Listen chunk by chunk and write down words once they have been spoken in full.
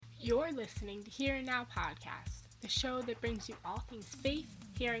You're listening to Here and Now Podcast, the show that brings you all things faith,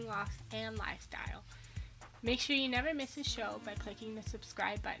 hearing loss, and lifestyle. Make sure you never miss a show by clicking the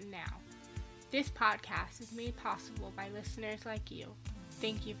subscribe button now. This podcast is made possible by listeners like you.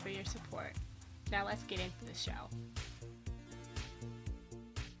 Thank you for your support. Now let's get into the show.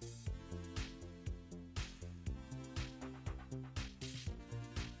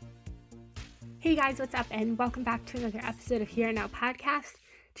 Hey guys, what's up? And welcome back to another episode of Here and Now Podcast.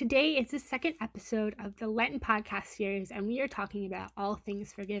 Today is the second episode of the Lenten podcast series, and we are talking about all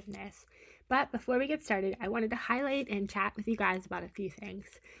things forgiveness. But before we get started, I wanted to highlight and chat with you guys about a few things.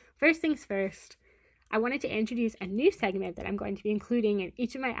 First things first, I wanted to introduce a new segment that I'm going to be including in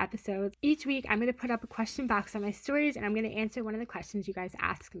each of my episodes. Each week, I'm going to put up a question box on my stories, and I'm going to answer one of the questions you guys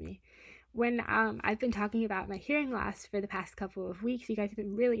ask me. When I've been talking about my hearing loss for the past couple of weeks, you guys have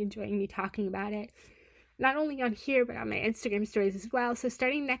been really enjoying me talking about it. Not only on here, but on my Instagram stories as well. So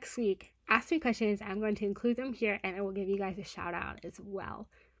starting next week, ask me questions. I'm going to include them here, and I will give you guys a shout out as well.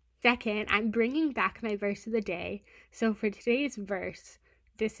 Second, I'm bringing back my verse of the day. So for today's verse,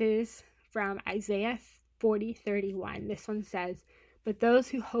 this is from Isaiah 40:31. This one says, "But those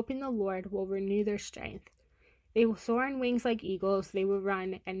who hope in the Lord will renew their strength. They will soar on wings like eagles. They will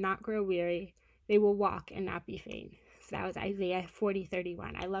run and not grow weary. They will walk and not be faint." So that was Isaiah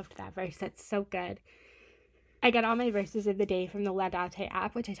 40:31. I loved that verse. That's so good. I got all my verses of the day from the Laudate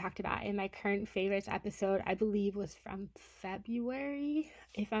app, which I talked about in my current favorites episode. I believe was from February,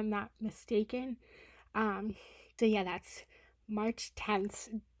 if I'm not mistaken. So yeah, that's March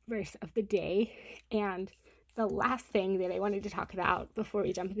 10th's verse of the day. And the last thing that I wanted to talk about before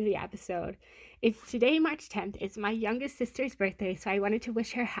we jump into the episode is today, March 10th, is my youngest sister's birthday, so I wanted to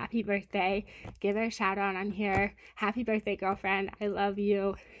wish her happy birthday, give her a shout out on here. Happy birthday, girlfriend. I love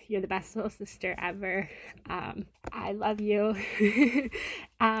you. You're the best little sister ever. I love you.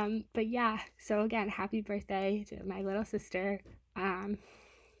 But yeah, so again, happy birthday to my little sister.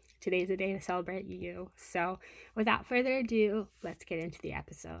 Today's a day to celebrate you. So without further ado, let's get into the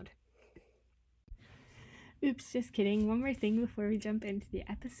episode. Oops, just kidding. One more thing before we jump into the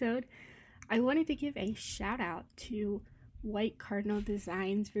episode. I wanted to give a shout out to White Cardinal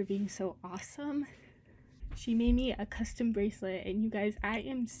Designs for being so awesome. She made me a custom bracelet, and you guys, I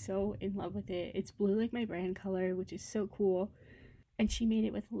am so in love with it. It's blue like my brand color, which is so cool. And she made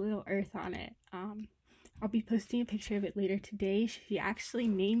it with a little earth on it. I'll be posting a picture of it later today. She actually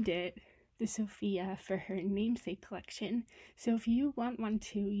named it the Sophia for her namesake collection. So if you want one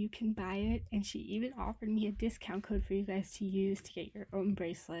too, you can buy it. And she even offered me a discount code for you guys to use to get your own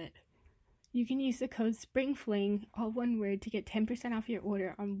bracelet. You can use the code SPRINGFLING, all one word, to get 10% off your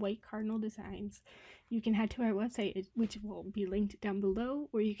order on White Cardinal Designs. You can head to our website, which will be linked down below,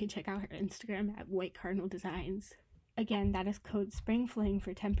 or you can check out her Instagram at White Cardinal Designs. Again, that is code SPRINGFLING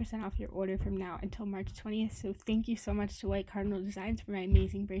for 10% off your order from now until March 20th. So thank you so much to White Cardinal Designs for my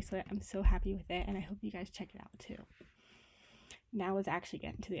amazing bracelet. I'm so happy with it, and I hope you guys check it out too. Now let's actually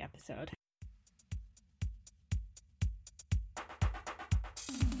get into the episode.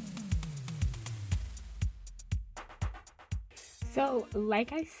 So,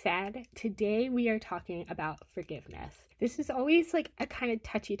 like I said, today we are talking about forgiveness. This is always like a kind of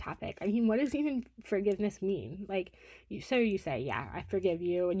touchy topic. I mean, what does even forgiveness mean? Like, you say, yeah, I forgive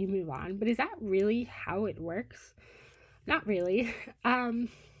you, and you move on. But is that really how it works? Not really.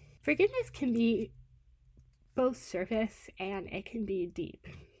 Forgiveness can be both surface and it can be deep.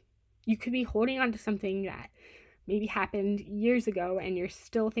 You could be holding on to something that maybe happened years ago, and you're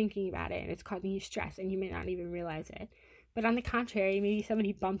still thinking about it, and it's causing you stress, and you may not even realize it. But on the contrary, maybe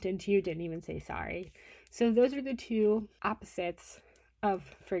somebody bumped into you, didn't even say sorry. So those are the two opposites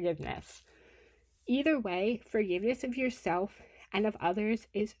of forgiveness. Either way, forgiveness of yourself and of others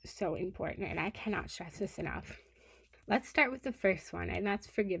is so important, and I cannot stress this enough. Let's start with the first one, and that's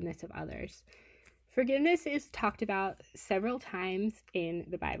forgiveness of others. Forgiveness is talked about several times in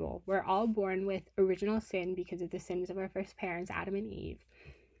the Bible. We're all born with original sin because of the sins of our first parents, Adam and Eve.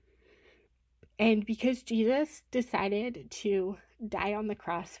 And because Jesus decided to die on the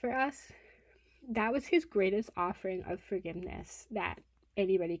cross for us, that was his greatest offering of forgiveness that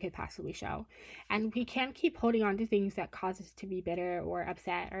anybody could possibly show. And we can't keep holding on to things that cause us to be bitter or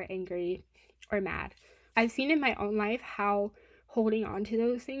upset or angry or mad. I've seen in my own life how holding on to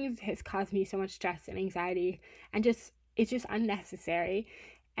those things has caused me so much stress and anxiety, and it's just unnecessary.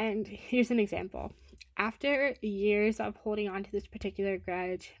 And here's an example. After years of holding on to this particular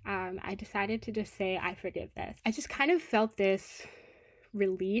grudge, I decided to just say, I forgive this. I just kind of felt this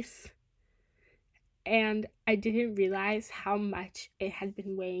release, and I didn't realize how much it had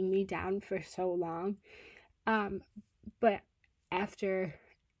been weighing me down for so long. But after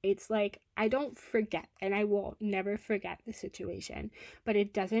It's like, I don't forget, and I will never forget the situation, but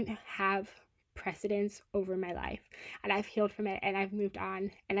it doesn't have precedence over my life. And I've healed from it, and I've moved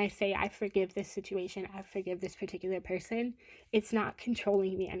on, and I say, I forgive this situation, I forgive this particular person. It's not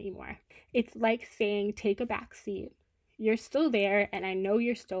controlling me anymore. It's like saying, take a back seat. You're still there, and I know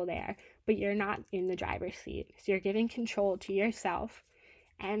you're still there, but you're not in the driver's seat. So you're giving control to yourself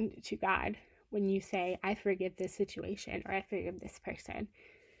and to God when you say, I forgive this situation, or I forgive this person.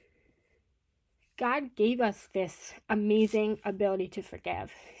 God gave us this amazing ability to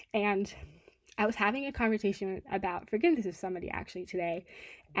forgive. And I was having a conversation about forgiveness with somebody actually today,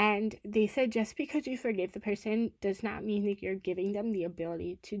 and they said just because you forgive the person does not mean that you're giving them the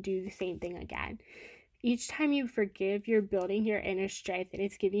ability to do the same thing again. Each time you forgive, you're building your inner strength, and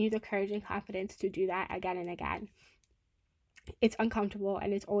it's giving you the courage and confidence to do that again and again. It's uncomfortable,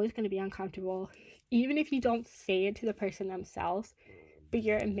 and it's always going to be uncomfortable, even if you don't say it to the person themselves, but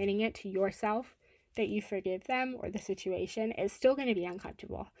you're admitting it to yourself that you forgive them or the situation. It's still going to be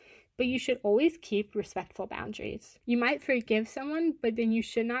uncomfortable, but you should always keep respectful boundaries. You might forgive someone, but then you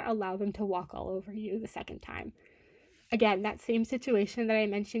should not allow them to walk all over you the second time. Again, that same situation that I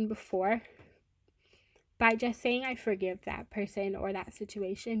mentioned before, by just saying I forgive that person or that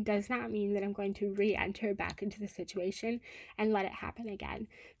situation does not mean that I'm going to re-enter back into the situation and let it happen again.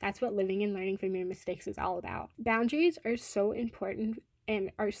 That's what living and learning from your mistakes is all about. Boundaries are so important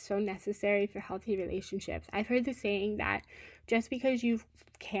and are so necessary for healthy relationships. I've heard the saying that just because you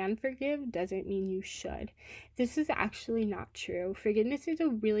can forgive doesn't mean you should. This is actually not true. Forgiveness is a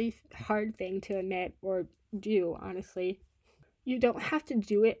really hard thing to admit or do, honestly. You don't have to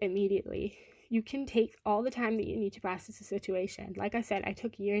do it immediately. You can take all the time that you need to process the situation. Like I said, I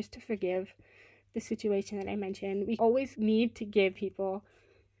took years to forgive the situation that I mentioned. We always need to give people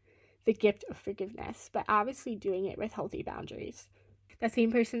the gift of forgiveness, but obviously doing it with healthy boundaries. The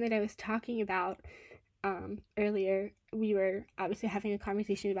same person that I was talking about earlier, we were obviously having a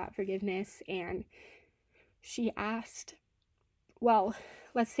conversation about forgiveness, and she asked, well,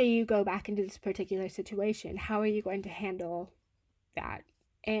 let's say you go back into this particular situation. How are you going to handle that?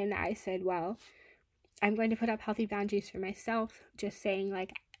 And I said, well, I'm going to put up healthy boundaries for myself, just saying,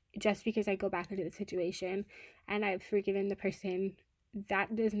 like, just because I go back into the situation and I've forgiven the person,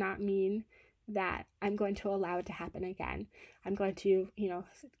 that does not mean that I'm going to allow it to happen again. I'm going to,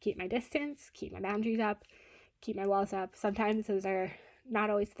 keep my distance, keep my boundaries up, keep my walls up. Sometimes those are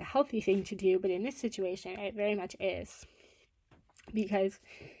not always the healthy thing to do, but in this situation, it very much is. Because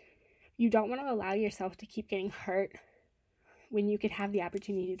you don't want to allow yourself to keep getting hurt when you could have the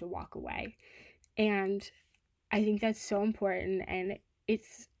opportunity to walk away. And I think that's so important, and it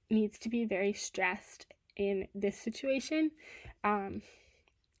needs to be very stressed in this situation,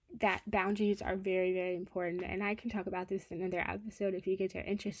 that boundaries are very, very important. And I can talk about this in another episode if you guys are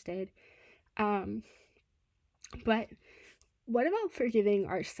interested. But what about forgiving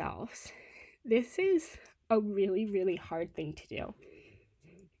ourselves? This is a really, really hard thing to do.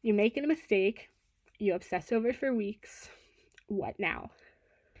 You make a mistake, you obsess over it for weeks. What now?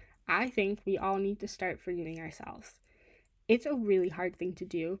 I think we all need to start forgiving ourselves. It's a really hard thing to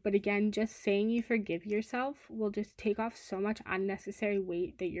do, but again, just saying you forgive yourself will just take off so much unnecessary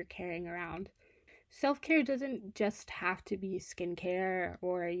weight that you're carrying around. Self-care doesn't just have to be skincare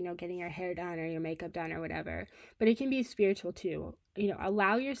or, getting your hair done or your makeup done or whatever, but it can be spiritual too.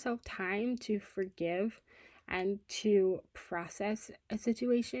 Allow yourself time to forgive and to process a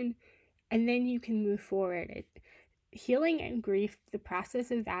situation, and then you can move forward. Healing and grief, the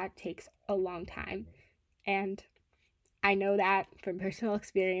process of that takes a long time. And I know that from personal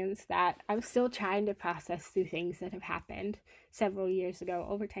experience that I'm still trying to process through things that have happened several years ago,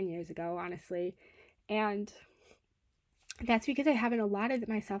 over 10 years ago, honestly. And that's because I haven't allotted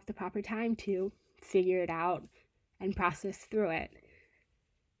myself the proper time to figure it out and process through it.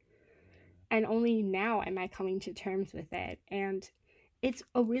 And only now am I coming to terms with it. And it's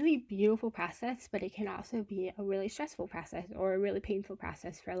a really beautiful process, but it can also be a really stressful process or a really painful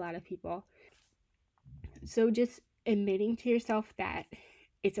process for a lot of people. So just admitting to yourself that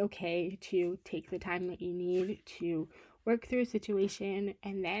it's okay to take the time that you need to work through a situation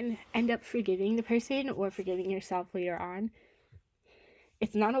and then end up forgiving the person or forgiving yourself later on.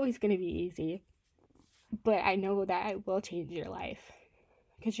 It's not always going to be easy, but I know that it will change your life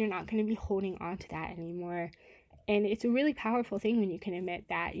because you're not going to be holding on to that anymore. And it's a really powerful thing when you can admit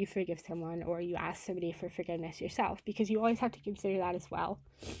that you forgive someone or you ask somebody for forgiveness yourself, because you always have to consider that as well.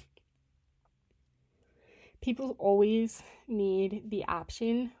 People always need the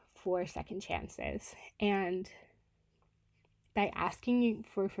option for second chances. And by asking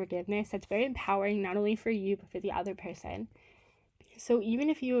for forgiveness, that's very empowering, not only for you, but for the other person. So even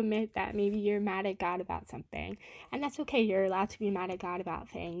if you admit that maybe you're mad at God about something, and that's okay, you're allowed to be mad at God about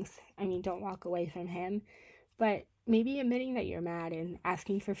things. I mean, don't walk away from him. But maybe admitting that you're mad and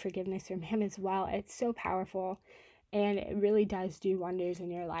asking for forgiveness from him as well, it's so powerful. And it really does do wonders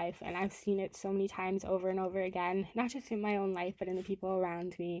in your life. And I've seen it so many times over and over again, not just in my own life, but in the people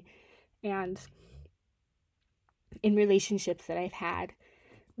around me and in relationships that I've had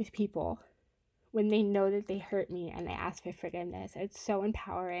with people. When they know that they hurt me and they ask for forgiveness, it's so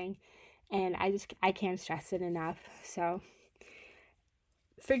empowering. And I can't stress it enough. So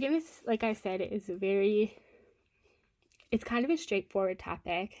forgiveness, like I said, it's kind of a straightforward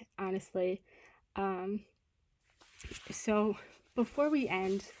topic, honestly. So before we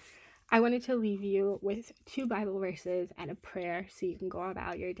end, I wanted to leave you with 2 Bible verses and a prayer so you can go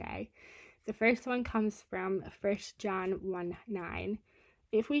about your day. The first one comes from 1 John 1:9.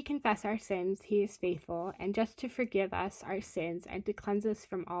 If we confess our sins, he is faithful and just to forgive us our sins and to cleanse us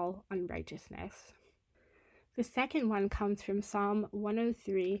from all unrighteousness. The second one comes from Psalm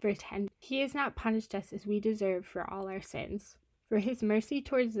 103, verse 10. He has not punished us as we deserve for all our sins. For his mercy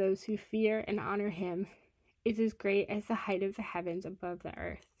towards those who fear and honor him is as great as the height of the heavens above the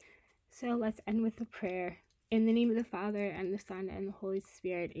earth. So let's end with a prayer. In the name of the Father, and the Son, and the Holy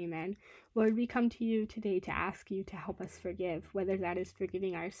Spirit, amen. Lord, we come to you today to ask you to help us forgive, whether that is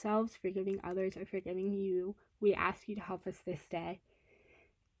forgiving ourselves, forgiving others, or forgiving you. We ask you to help us this day.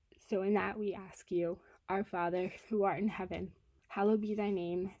 So in that we ask you, our Father, who art in heaven, hallowed be thy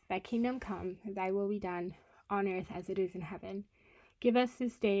name. Thy kingdom come, thy will be done, on earth as it is in heaven. Give us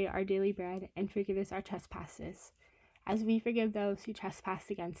this day our daily bread, and forgive us our trespasses, as we forgive those who trespass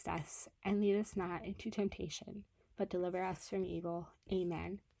against us, and lead us not into temptation, but deliver us from evil.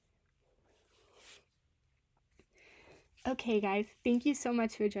 Amen. Okay, guys, thank you so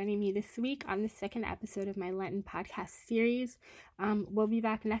much for joining me this week on the second episode of my Lenten podcast series. We'll be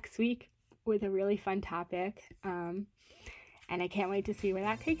back next week with a really fun topic, and I can't wait to see where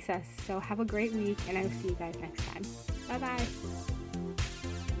that takes us. So have a great week, and I will see you guys next time. Bye-bye.